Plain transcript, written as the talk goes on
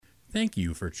Thank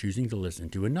you for choosing to listen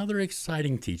to another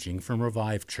exciting teaching from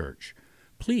Revive Church.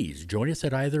 Please join us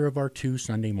at either of our two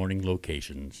Sunday morning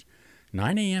locations,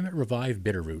 9 a.m. at Revive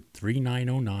Bitterroot,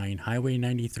 3909 Highway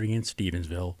 93 in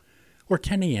Stevensville, or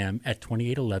 10 a.m. at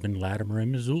 2811 Latimer in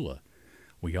Missoula.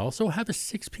 We also have a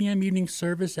 6 p.m. evening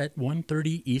service at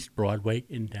 130 East Broadway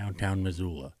in downtown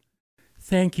Missoula.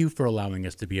 Thank you for allowing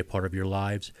us to be a part of your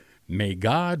lives. May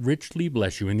God richly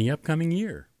bless you in the upcoming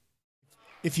year.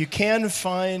 If you can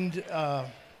find the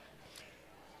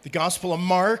Gospel of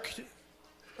Mark,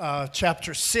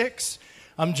 chapter 6.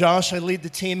 I'm Josh. I lead the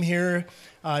team here.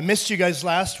 I missed you guys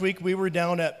last week. We were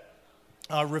down at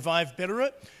Revive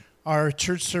Bitterroot, our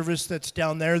church service that's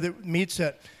down there that meets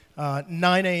at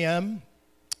 9 a.m.,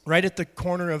 right at the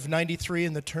corner of 93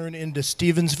 and the turn into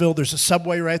Stevensville. There's a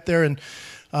subway right there, and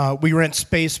we rent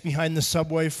space behind the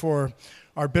subway for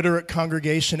our Bitterroot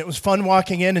congregation. It was fun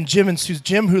walking in, and Jim and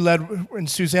Suzanne, who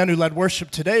led worship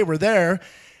today, were there.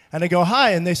 And I go,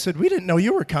 hi, and they said, we didn't know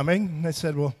you were coming. And I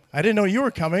said, well, I didn't know you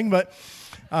were coming, but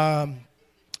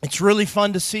it's really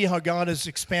fun to see how God has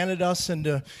expanded us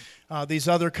into these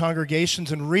other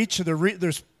congregations and reach.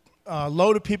 There's a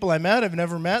load of people I've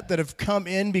never met, that have come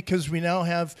in because we now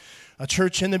have a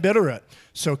church in the Bitterroot.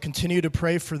 So continue to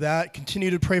pray for that. Continue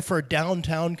to pray for our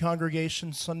downtown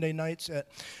congregation Sunday nights at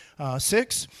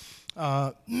 6.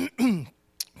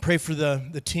 Pray for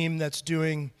the team that's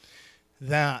doing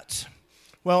that.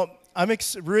 Well, I'm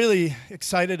really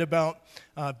excited about,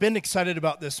 been excited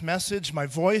about this message. My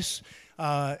voice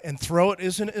and throat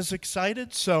isn't as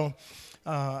excited, so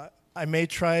I may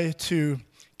try to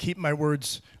keep my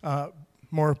words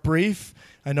more brief.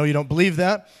 I know you don't believe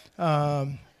that.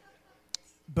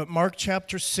 But Mark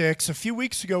chapter 6, a few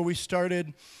weeks ago we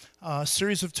started a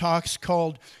series of talks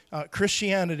called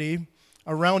Christianity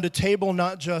Around a Table,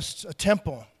 Not Just a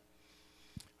Temple.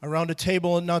 Around a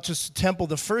table and not just a temple.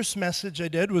 The first message I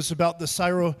did was about the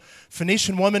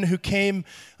Syrophoenician woman who came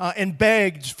and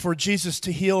begged for Jesus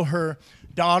to heal her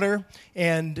daughter.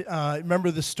 And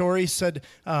remember the story,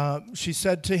 she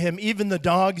said to him, even the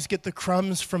dogs get the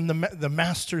crumbs from the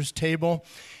master's table.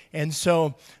 And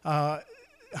so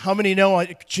how many know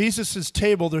at Jesus'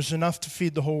 table there's enough to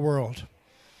feed the whole world?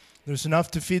 There's enough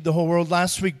to feed the whole world.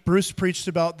 Last week, Bruce preached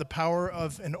about the power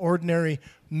of an ordinary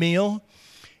meal.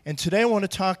 And today I want to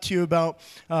talk to you about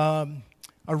a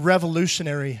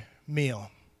revolutionary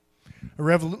meal. A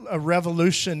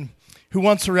revolution. Who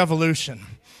wants a revolution?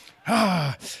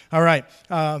 All right.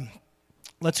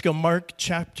 Let's go. Mark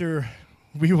chapter,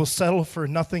 we will settle for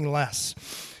nothing less.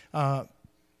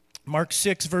 Mark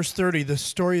 6, verse 30, the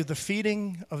story of the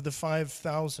feeding of the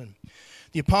 5,000.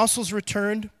 The apostles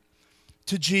returned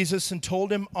to Jesus and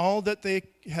told him all that they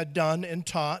had done and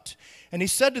taught. And he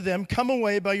said to them, come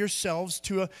away by yourselves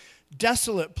to a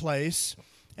desolate place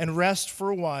and rest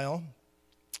for a while.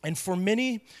 And for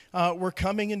many were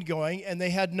coming and going, and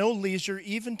they had no leisure,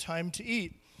 even time to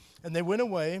eat. And they went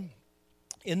away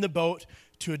in the boat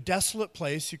to a desolate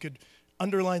place. You could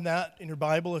underline that in your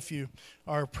Bible if you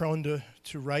are prone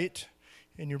to write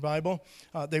in your Bible.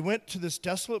 They went to this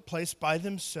desolate place by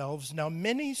themselves. Now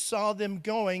many saw them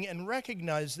going and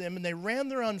recognized them, and they ran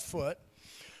there on foot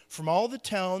from all the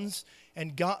towns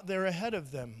and got there ahead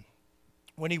of them.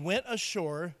 When he went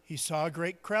ashore, he saw a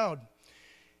great crowd.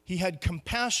 He had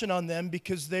compassion on them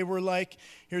because they were like,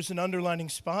 here's an underlining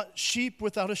spot, sheep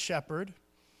without a shepherd.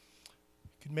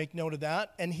 You can make note of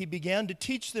that. And he began to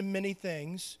teach them many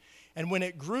things. And when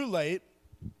it grew late,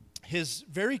 his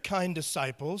very kind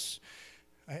disciples,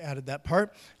 I added that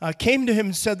part, came to him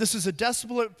and said, this is a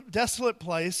desolate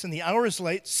place, and the hour is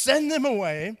late. Send them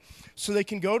away so they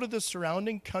can go to the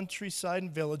surrounding countryside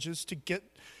and villages to get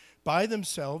by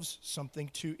themselves something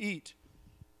to eat.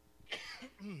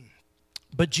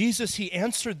 But Jesus, he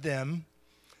answered them,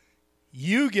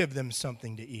 you give them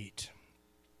something to eat.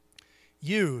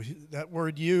 You, that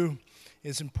word you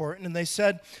is important. And they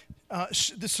said,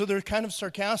 so they're kind of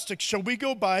sarcastic, shall we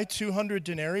go buy 200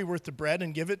 denarii worth of bread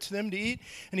and give it to them to eat?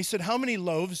 And he said, how many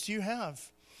loaves do you have?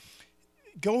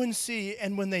 Go and see.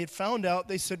 And when they had found out,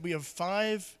 they said, we have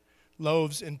 5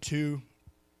 loaves and 2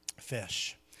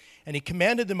 fish. And he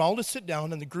commanded them all to sit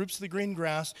down in the groups of the green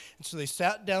grass. And so they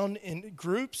sat down in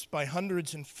groups by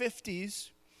hundreds and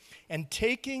fifties. And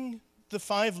taking the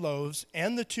 5 loaves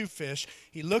and the 2 fish,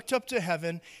 he looked up to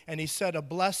heaven and he said a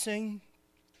blessing.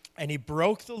 And he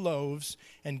broke the loaves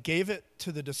and gave it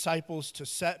to the disciples to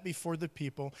set before the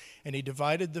people. And he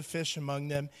divided the fish among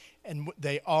them. And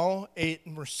they all ate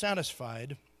and were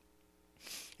satisfied.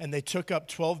 And they took up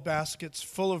 12 baskets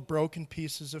full of broken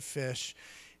pieces of fish.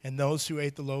 And those who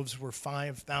ate the loaves were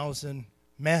 5,000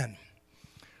 men.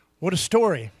 What a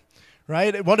story,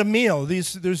 right? What a meal.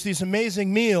 There's these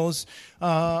amazing meals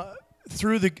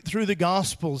through the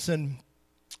Gospels. And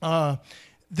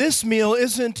this meal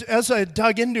isn't, as I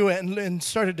dug into it and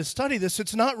started to study this,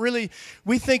 it's not really,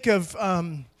 we think of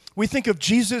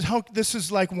Jesus, how this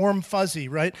is like warm fuzzy,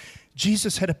 right?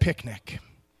 Jesus had a picnic,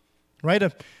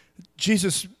 right?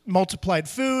 Jesus multiplied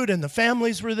food, and the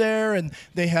families were there, and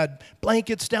they had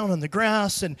blankets down on the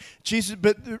grass, and Jesus.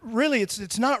 But really,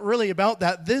 it's not really about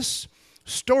that. This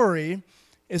story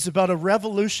is about a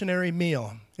revolutionary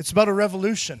meal. It's about a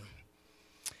revolution.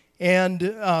 And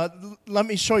let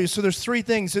me show you. So there's three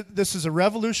things. This is a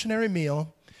revolutionary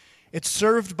meal. It's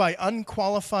served by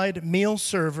unqualified meal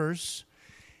servers.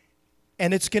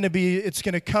 And it's going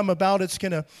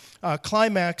to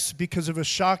climax because of a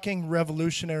shocking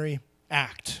revolutionary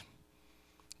act.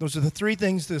 Those are the three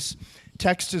things this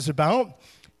text is about.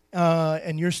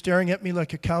 And you're staring at me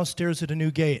like a cow stares at a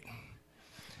new gate.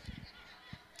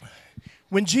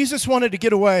 When Jesus wanted to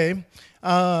get away,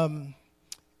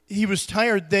 he was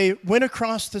tired. They went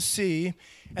across the sea,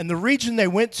 and the region they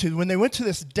went to, when they went to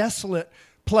this desolate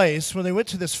place, when they went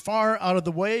to this far out of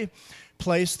the way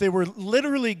place, they were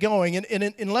literally going, and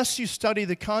unless you study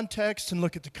the context and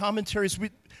look at the commentaries,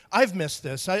 I've missed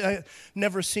this. I've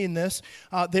never seen this.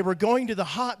 They were going to the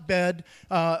hotbed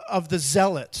of the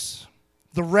zealots.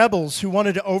 The rebels who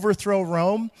wanted to overthrow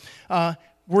Rome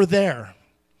were there.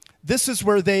 This is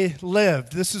where they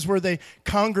lived. This is where they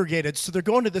congregated. So they're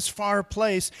going to this far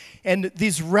place, and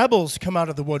these rebels come out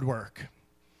of the woodwork.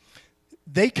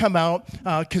 They come out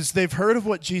because they've heard of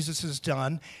what Jesus has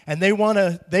done, and they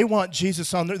want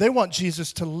Jesus on there. They want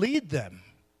Jesus to lead them,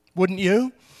 wouldn't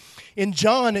you? In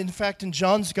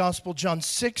John's Gospel, John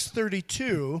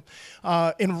 6:32,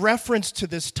 in reference to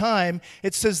this time,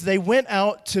 it says they went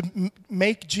out to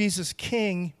make Jesus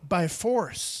king by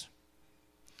force.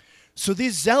 So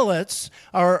these zealots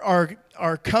are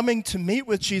coming to meet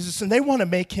with Jesus, and they want to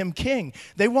make him king.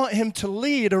 They want him to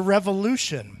lead a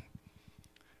revolution,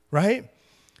 right?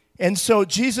 And so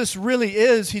Jesus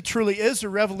he truly is a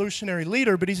revolutionary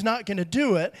leader, but he's not going to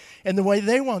do it in the way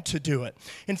they want to do it.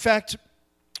 In fact,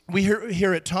 we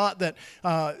hear it taught that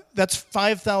that's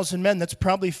 5,000 men. That's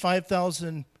probably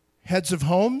 5,000 heads of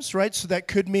homes, right? So that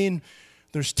could mean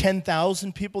there's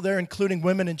 10,000 people there, including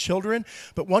women and children.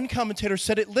 But one commentator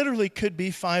said it literally could be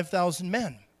 5,000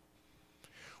 men.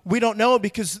 We don't know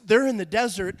because they're in the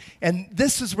desert, and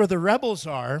this is where the rebels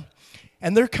are,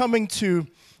 and they're coming to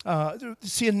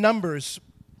see in Numbers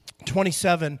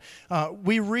 27.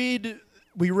 We read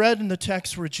in the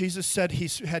text where Jesus said he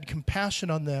had compassion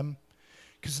on them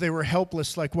because they were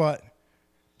helpless, like what?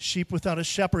 Sheep without a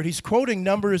shepherd. He's quoting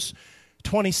Numbers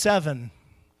 27.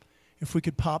 If we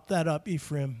could pop that up,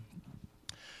 Ephraim.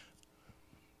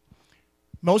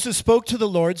 Moses spoke to the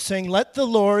Lord, saying, let the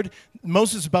Lord,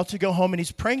 Moses is about to go home, and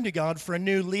he's praying to God for a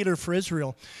new leader for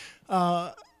Israel.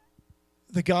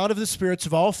 The God of the spirits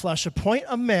of all flesh, appoint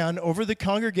a man over the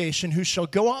congregation who shall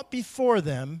go out before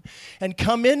them and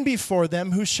come in before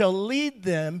them, who shall lead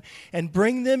them and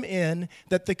bring them in,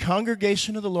 that the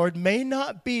congregation of the Lord may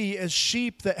not be as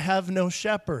sheep that have no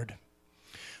shepherd.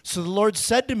 So the Lord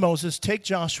said to Moses, take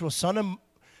Joshua, son of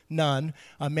Nun,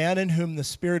 a man in whom the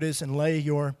Spirit is, and lay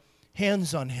your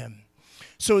hands on him.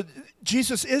 So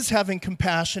Jesus is having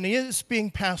compassion. He is being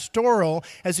pastoral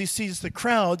as he sees the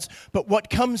crowds. But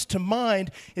what comes to mind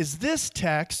is this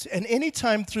text, and any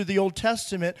time through the Old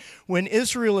Testament when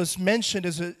Israel is mentioned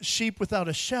as a sheep without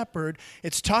a shepherd,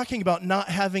 it's talking about not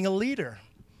having a leader.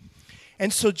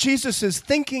 And so Jesus is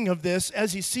thinking of this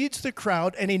as he sees the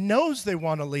crowd, and he knows they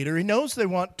want a leader. He knows they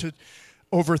want to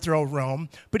overthrow Rome,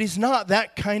 but he's not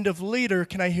that kind of leader.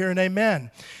 Can I hear an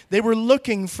amen? They were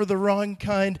looking for the wrong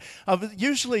kind of,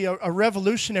 usually a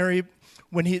revolutionary,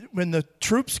 when the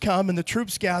troops come and the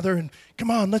troops gather and,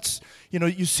 come on,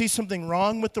 you see something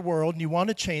wrong with the world and you want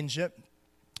to change it.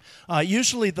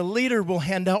 Usually the leader will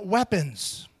hand out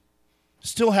weapons.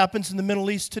 Still happens in the Middle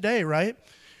East today, right?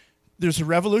 There's a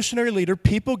revolutionary leader,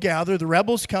 people gather, the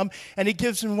rebels come, and he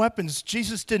gives them weapons.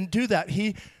 Jesus didn't do that.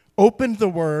 He opened the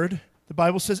word, the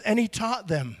Bible says, and he taught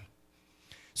them.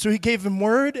 So he gave them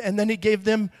word, and then he gave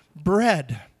them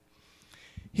bread.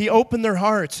 He opened their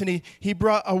hearts, and he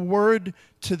brought a word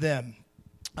to them.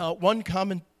 One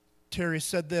commentary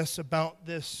said this about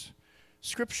this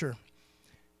scripture.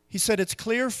 He said, it's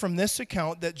clear from this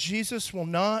account that Jesus will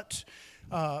not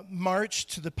march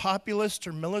to the populist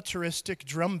or militaristic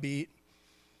drumbeat.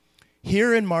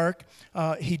 Here in Mark,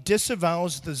 he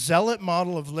disavows the zealot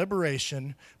model of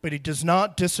liberation, but he does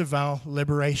not disavow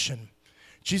liberation.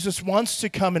 Jesus wants to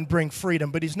come and bring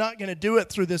freedom, but he's not going to do it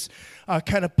through this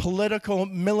kind of political,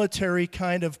 military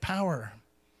kind of power,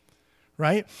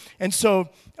 right? And so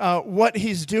what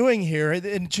he's doing here,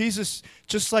 and Jesus,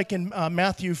 just like in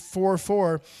Matthew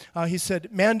 4:4, he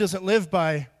said, man doesn't live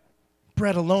by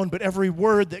bread alone, but every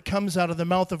word that comes out of the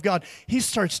mouth of God. He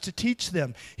starts to teach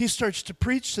them. He starts to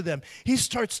preach to them. He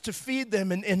starts to feed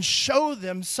them and show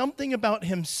them something about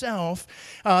himself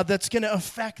that's going to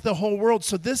affect the whole world.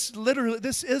 So this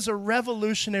is a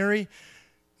revolutionary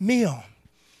meal.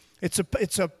 It's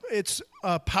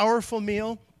a powerful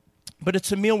meal, but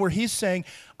it's a meal where he's saying,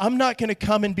 I'm not going to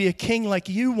come and be a king like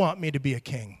you want me to be a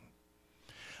king.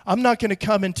 I'm not going to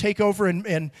come and take over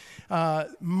and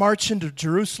march into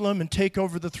Jerusalem and take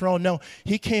over the throne. No,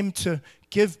 he came to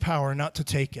give power, not to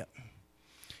take it.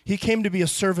 He came to be a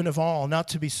servant of all, not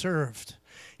to be served.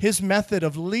 His method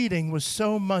of leading was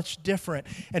so much different.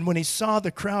 And when he saw the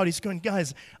crowd, he's going,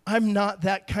 guys, I'm not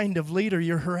that kind of leader.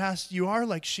 You're harassed. You are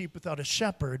like sheep without a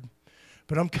shepherd,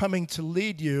 but I'm coming to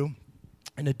lead you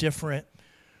in a different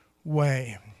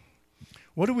way.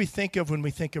 What do we think of when we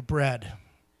think of bread?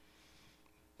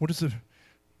 What is the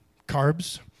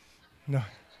carbs? No.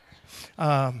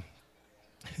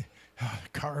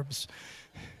 Carbs.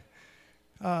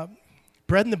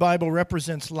 Bread in the Bible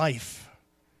represents life.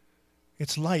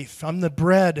 It's life. I'm the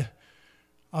bread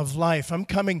of life. I'm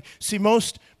coming. See,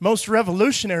 most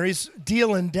revolutionaries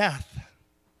deal in death,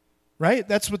 right?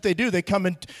 That's what they do. They come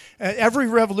in. Every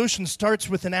revolution starts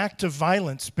with an act of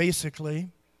violence,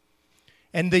 basically.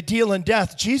 And they deal in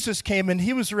death. Jesus came and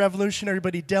he was a revolutionary,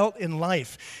 but he dealt in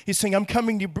life. He's saying, I'm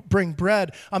coming to bring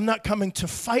bread. I'm not coming to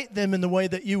fight them in the way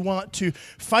that you want to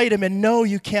fight them. And no,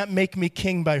 you can't make me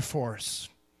king by force.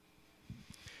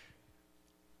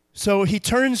 So he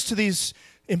turns to these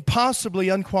impossibly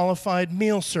unqualified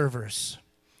meal servers,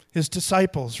 his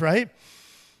disciples, right?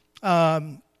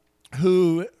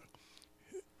 Who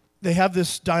they have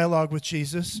this dialogue with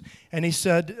Jesus. And he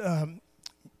said,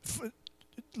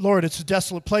 Lord, it's a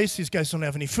desolate place. These guys don't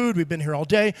have any food. We've been here all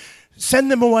day. Send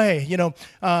them away.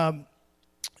 I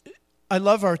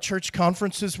love our church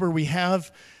conferences where we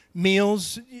have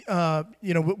meals.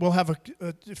 We'll have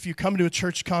if you come to a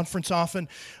church conference often,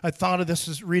 I thought of this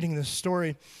as reading this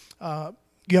story.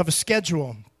 You have a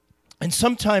schedule. And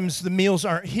sometimes the meals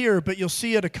aren't here, but you'll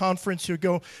see at a conference, you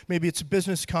go, maybe it's a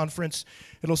business conference,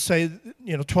 it'll say,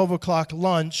 12 o'clock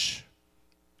lunch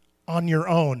on your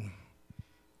own,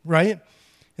 right?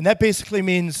 And that basically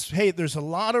means, hey, there's a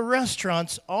lot of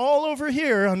restaurants all over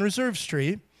here on Reserve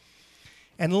Street,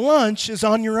 and lunch is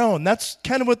on your own. That's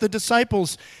kind of what the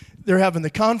disciples, they're having the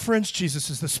conference.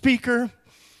 Jesus is the speaker.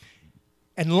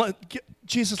 And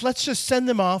Jesus, let's just send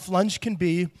them off. Lunch can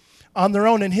be on their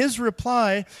own. And his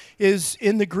reply is,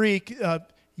 in the Greek,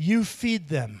 you feed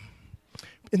them.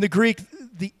 In the Greek,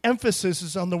 the emphasis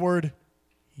is on the word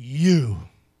you.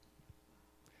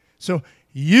 So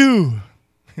you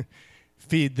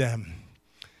feed them.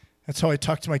 That's how I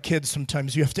talk to my kids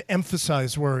sometimes. You have to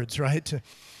emphasize words, right? To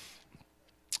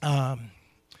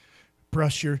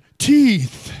brush your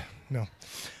teeth. No.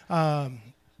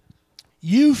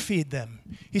 You feed them.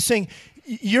 He's saying,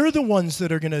 you're the ones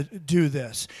that are going to do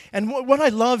this. And what I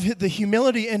love, the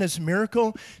humility in his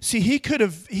miracle, see, he could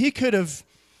have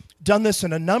done this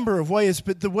in a number of ways,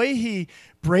 but the way he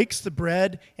breaks the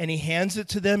bread and he hands it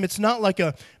to them, it's not like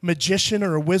a magician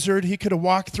or a wizard. He could have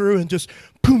walked through and just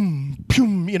boom,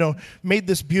 boom, made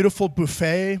this beautiful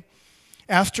buffet.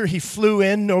 After he flew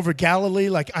in over Galilee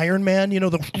like Iron Man,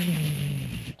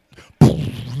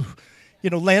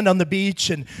 land on the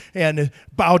beach and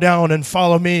bow down and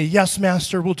follow me. Yes,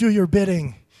 Master, we'll do your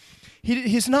bidding.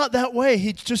 He's not that way.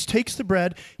 He just takes the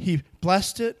bread, he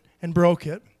blessed it and broke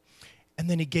it, and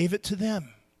then he gave it to them.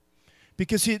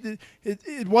 Because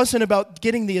it wasn't about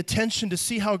getting the attention to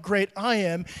see how great I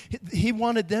am. He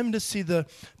wanted them to see the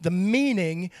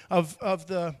meaning of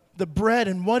the bread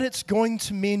and what it's going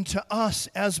to mean to us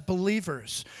as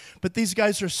believers. But these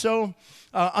guys are so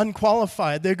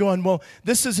unqualified. They're going, well,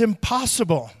 this is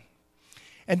impossible.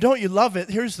 And don't you love it?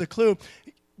 Here's the clue.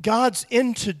 God's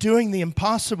into doing the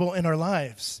impossible in our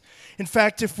lives. In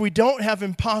fact, if we don't have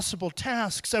impossible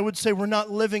tasks, I would say we're not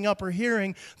living up or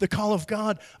hearing the call of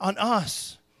God on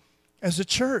us as a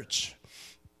church.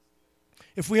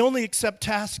 If we only accept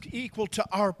tasks equal to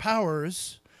our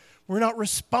powers, we're not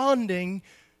responding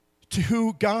to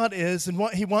who God is and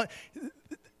what he wants.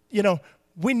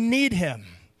 We need him.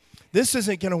 This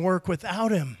isn't going to work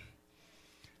without him.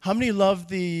 How many love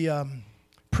the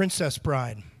Princess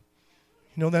Bride?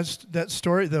 You know that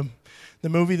story, the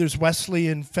movie. There's Wesley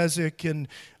and Fezzik and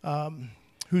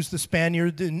who's the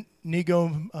Spaniard,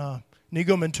 Inigo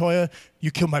Montoya.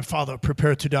 You killed my father,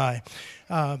 prepare to die.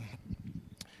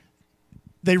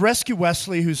 They rescue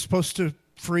Wesley, who's supposed to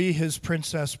free his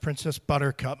princess, Princess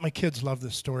Buttercup. My kids love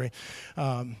this story.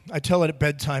 I tell it at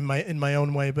bedtime in my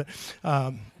own way, but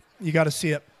you got to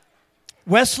see it.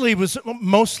 Wesley was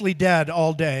mostly dead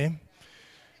all day,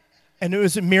 and it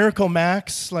was a Miracle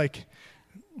Max, like,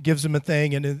 gives him a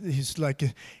thing, and he's like,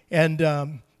 and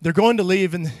they're going to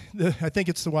leave, and I think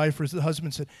it's the wife or the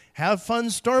husband said, "Have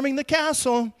fun storming the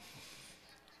castle."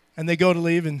 And they go to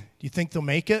leave, and do you think they'll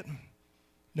make it?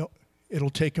 No,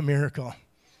 it'll take a miracle.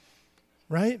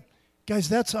 Right? Guys,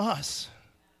 that's us.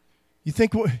 You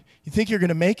think you're going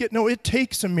to make it? No, it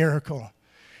takes a miracle.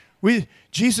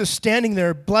 Jesus standing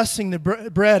there blessing the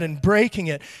bread and breaking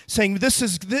it, saying,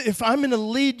 if I'm going to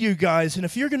lead you guys, and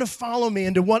if you're going to follow me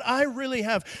into what I really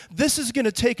have, this is going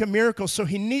to take a miracle. So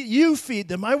you feed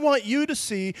them. I want you to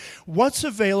see what's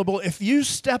available if you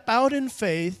step out in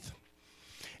faith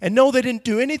and know they didn't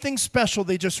do anything special.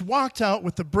 They just walked out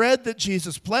with the bread that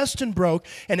Jesus blessed and broke,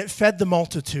 and it fed the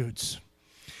multitudes.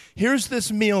 Here's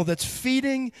this meal that's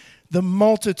feeding the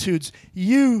multitudes.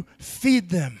 You feed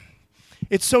them.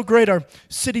 It's so great, our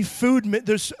city food,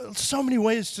 there's so many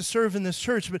ways to serve in this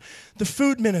church, but the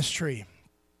food ministry,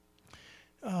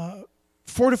 4,000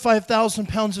 to 5,000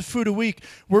 pounds of food a week.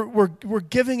 We're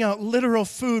giving out literal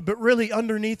food, but really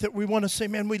underneath it, we want to say,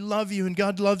 man, we love you, and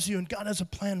God loves you, and God has a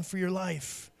plan for your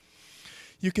life.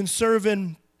 You can serve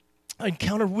in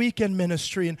Encounter Weekend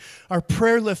ministry and our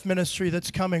Prayer Lift ministry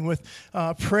that's coming with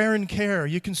prayer and care.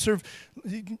 You can serve.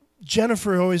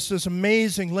 Jennifer always does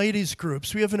amazing ladies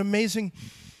groups. We have an amazing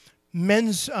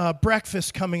men's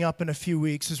breakfast coming up in a few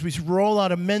weeks as we roll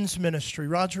out a men's ministry.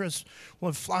 Roger will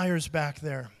have flyers back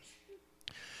there.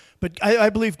 But I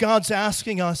believe God's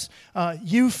asking us,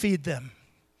 you feed them.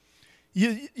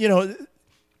 You know,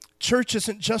 church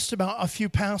isn't just about a few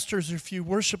pastors or a few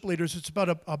worship leaders. It's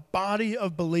about a body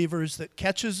of believers that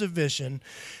catches a vision,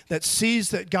 that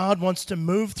sees that God wants to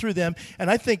move through them.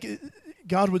 And I think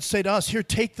God would say to us, here,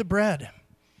 take the bread.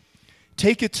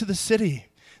 Take it to the city.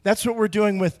 That's what we're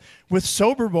doing with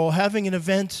Sober Bowl, having an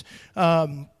event.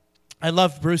 I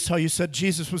love, Bruce, how you said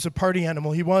Jesus was a party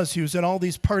animal. He was. He was at all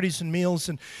these parties and meals,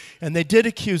 and they did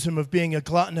accuse him of being a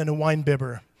glutton and a wine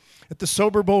bibber. At the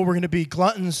Sober Bowl, we're going to be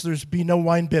gluttons. There's be no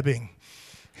wine bibbing.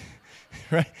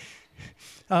 Right?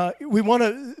 We want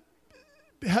to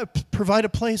provide a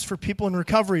place for people in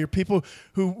recovery or people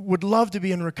who would love to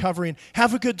be in recovery and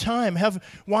have a good time,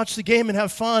 watch the game and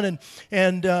have fun,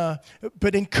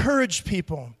 but encourage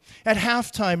people. At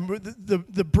halftime,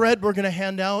 the bread we're going to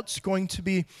hand out is going to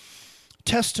be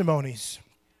testimonies.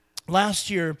 Last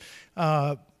year,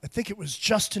 I think it was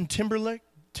Justin Timberlake.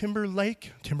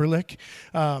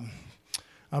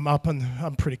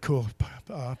 I'm pretty cool,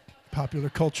 popular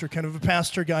culture, kind of a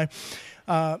pastor guy.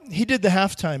 He did the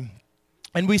halftime.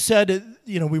 And we said,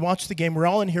 we watched the game. We're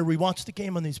all in here. We watched the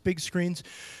game on these big screens,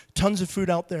 tons of food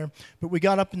out there. But we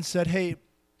got up and said, hey,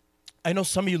 I know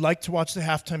some of you like to watch the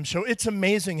halftime show. It's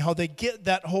amazing how they get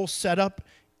that whole setup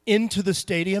into the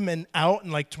stadium and out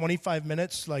in like 25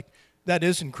 minutes. Like, that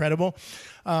is incredible.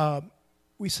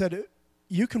 We said,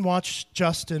 you can watch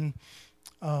Justin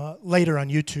later on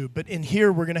YouTube. But in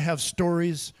here, we're going to have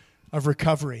stories of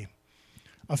recovery,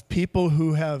 of people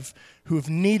who have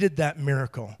needed that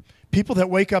miracle. People that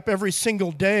wake up every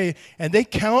single day and they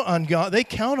count on God. They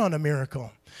count on a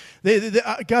miracle.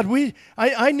 God,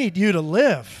 I need you to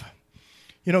live.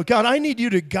 God, I need you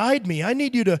to guide me. I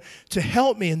need you to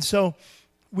help me. And so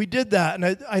we did that.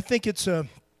 And I think it's a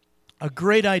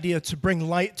great idea to bring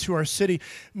light to our city.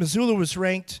 Missoula was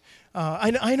ranked.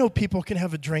 I know people can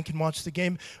have a drink and watch the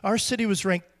game. Our city was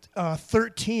ranked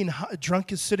 13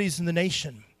 drunkest cities in the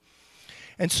nation.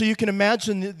 And so you can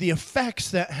imagine the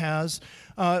effects that has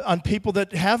on people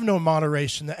that have no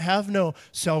moderation, that have no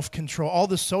self-control, all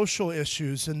the social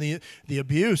issues and the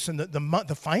abuse and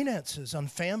the finances on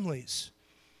families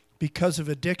because of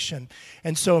addiction.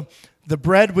 And so the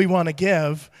bread we want to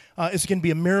give is going to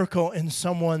be a miracle in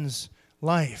someone's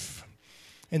life.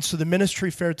 And so the ministry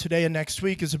fair today and next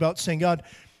week is about saying, God,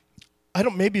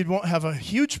 maybe it won't have a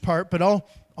huge part, but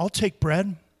I'll take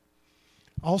bread.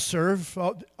 I'll serve.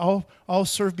 I'll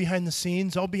serve behind the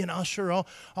scenes. I'll be an usher.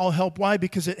 I'll help. Why?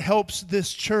 Because it helps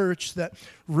this church that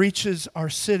reaches our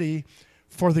city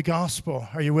for the gospel.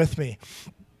 Are you with me?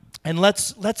 And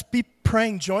let's be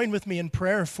praying. Join with me in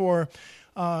prayer for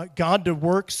God to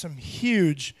work some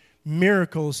huge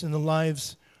miracles in the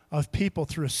lives of people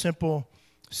through a simple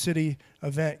city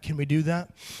event. Can we do that?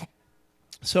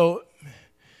 So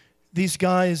these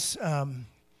guys.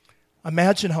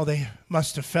 Imagine how they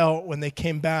must have felt when they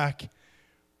came back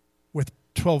with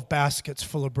 12 baskets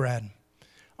full of bread.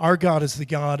 Our God is the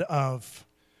God of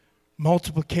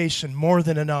multiplication, more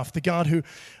than enough, the God who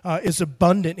is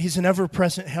abundant. He's an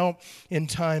ever-present help in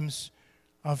times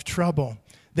of trouble.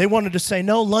 They wanted to say,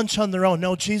 no, lunch on their own.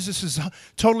 No, Jesus is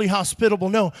totally hospitable.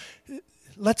 No,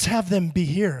 let's have them be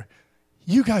here.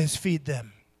 You guys feed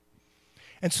them.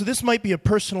 And so this might be a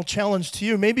personal challenge to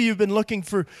you. Maybe you've been looking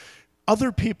for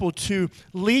other people to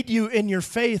lead you in your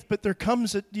faith, but there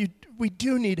comes we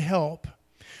do need help.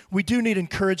 We do need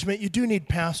encouragement. You do need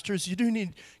pastors. You do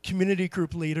need community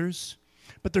group leaders.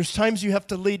 But there's times you have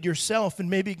to lead yourself, and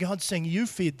maybe God's saying you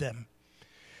feed them.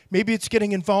 Maybe it's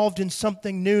getting involved in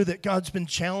something new that God's been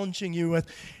challenging you with,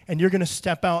 and you're going to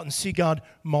step out and see God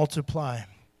multiply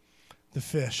the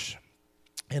fish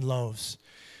and loaves.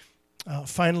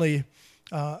 Finally,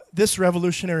 this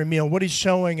revolutionary meal, what he's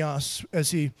showing us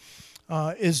as he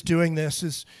is doing this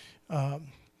is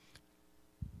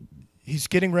he's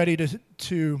getting ready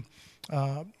to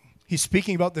he's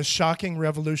speaking about this shocking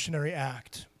revolutionary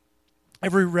act.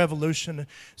 Every revolution,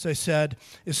 as I said,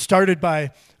 is started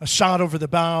by a shot over the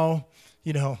bow,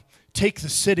 take the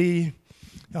city,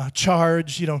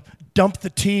 charge, dump the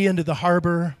tea into the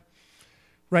harbor.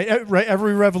 Right?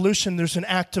 Every revolution, there's an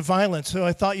act of violence. So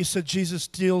I thought you said Jesus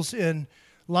deals in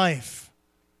life.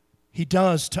 He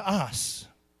does to us.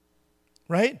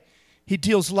 Right? He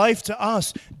deals life to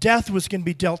us. Death was going to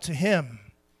be dealt to him.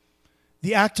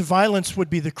 The act of violence would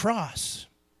be the cross.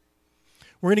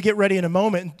 We're going to get ready in a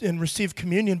moment and receive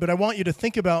communion, but I want you to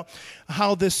think about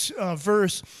how this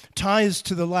verse ties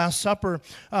to the Last Supper.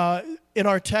 In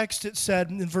our text, it said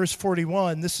in verse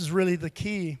 41, this is really the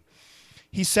key.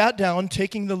 He sat down,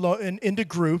 taking the into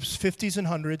groups, 50s and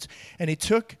 100s, and he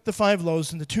took the 5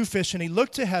 loaves and the 2 fish, and he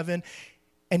looked to heaven,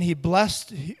 and he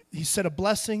blessed. He said a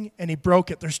blessing, and he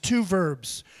broke it. There's 2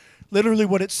 verbs. Literally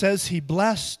what it says, he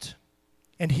blessed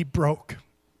and he broke.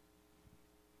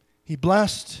 He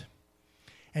blessed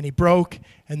and he broke,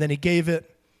 and then he gave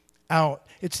it out.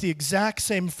 It's the exact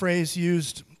same phrase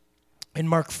used in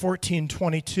Mark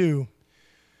 14:22.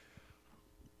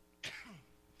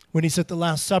 When he's at the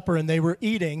Last Supper and they were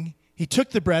eating, he took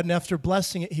the bread, and after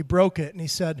blessing it, he broke it, and he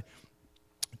said,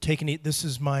 take and eat, this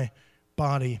is my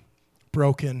body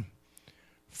broken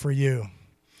for you.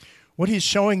 What he's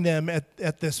showing them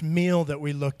at this meal that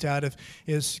we looked at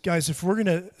is, guys, if we're going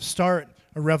to start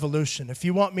a revolution, if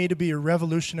you want me to be a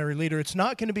revolutionary leader, it's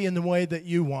not going to be in the way that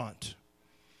you want.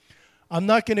 I'm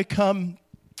not going to come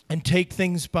and take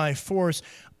things by force.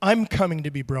 I'm coming to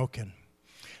be broken.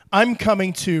 I'm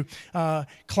coming to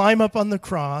climb up on the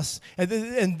cross,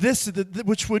 and this,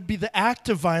 which would be the act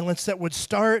of violence that would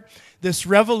start this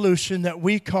revolution that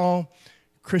we call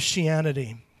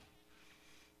Christianity.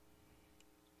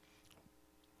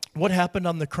 What happened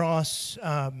on the cross?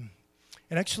 And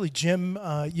actually, Jim,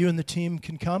 you and the team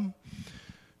can come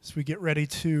as we get ready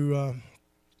to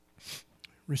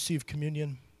receive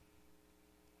communion.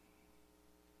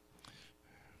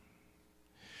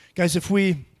 Guys,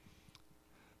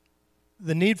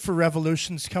 the need for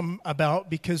revolutions come about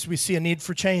because we see a need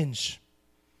for change,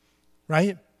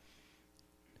 right?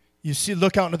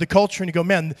 Look out into the culture and you go,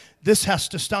 man, this has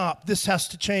to stop. This has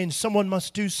to change. Someone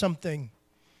must do something.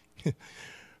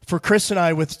 For Chris and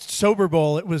I with Sober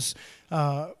Bowl, it was,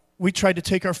 we tried to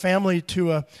take our family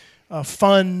to a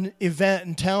fun event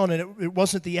in town, and it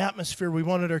wasn't the atmosphere we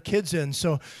wanted our kids in.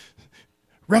 So,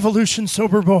 Revolution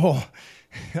Sober Bowl.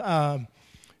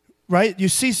 Right? You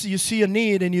see a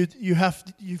need, and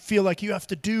you feel like you have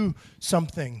to do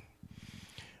something.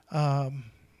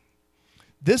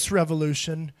 This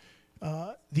revolution,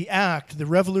 the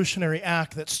revolutionary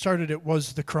act that started it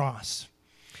was the cross.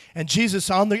 And Jesus,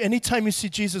 anytime you see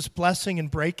Jesus blessing and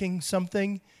breaking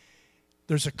something,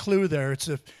 there's a clue there. It's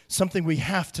something we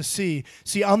have to see.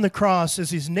 See, on the cross,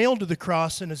 as he's nailed to the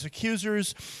cross, and his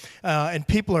accusers and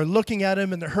people are looking at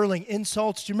him and they're hurling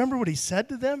insults. Do you remember what he said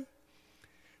to them?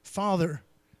 Father,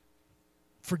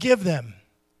 forgive them,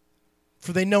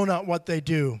 for they know not what they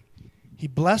do. He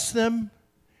blessed them,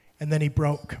 and then he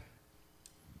broke.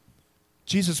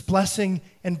 Jesus blessing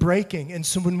and breaking. And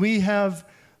so when we have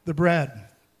the bread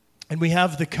and we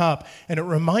have the cup, and it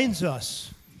reminds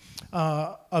us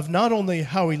of not only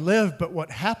how he lived, but what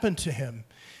happened to him.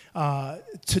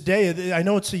 Today, I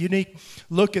know it's a unique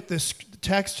look at this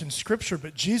text in Scripture,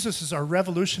 but Jesus is our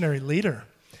revolutionary leader.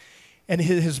 And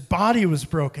his body was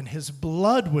broken, his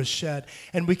blood was shed,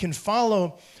 and we can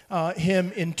follow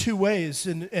him in 2 ways.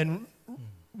 And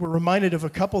we're reminded of a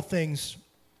couple things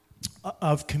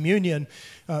of communion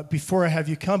before I have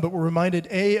you come, but we're reminded,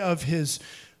 A, of his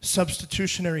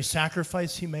substitutionary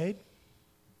sacrifice he made,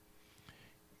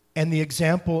 and the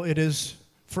example it is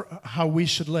for how we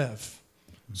should live.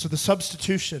 So the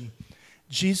substitution,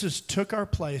 Jesus took our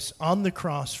place on the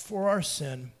cross for our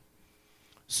sin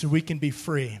so we can be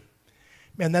free.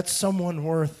 Man, that's someone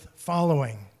worth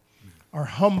following. Our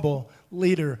humble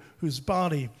leader whose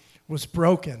body was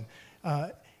broken.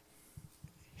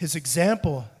 His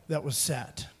example that was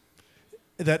set.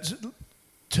 That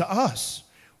to us,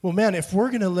 well, man, if we're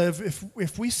going to live,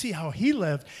 if we see how he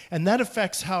lived, and that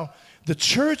affects how the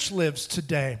church lives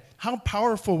today, how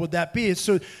powerful would that be?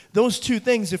 So those two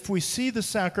things, if we see the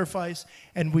sacrifice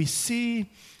and we see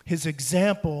his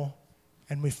example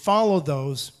and we follow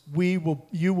those,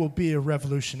 you will be a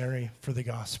revolutionary for the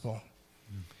gospel.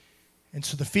 And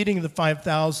so the feeding of the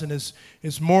 5,000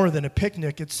 is more than a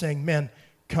picnic. It's saying, man,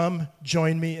 come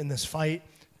join me in this fight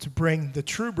to bring the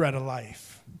true bread of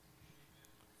life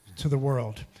to the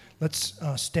world. Let's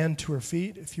stand to our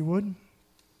feet, if you would.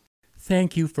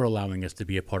 Thank you for allowing us to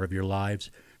be a part of your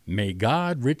lives. May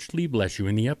God richly bless you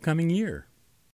in the upcoming year.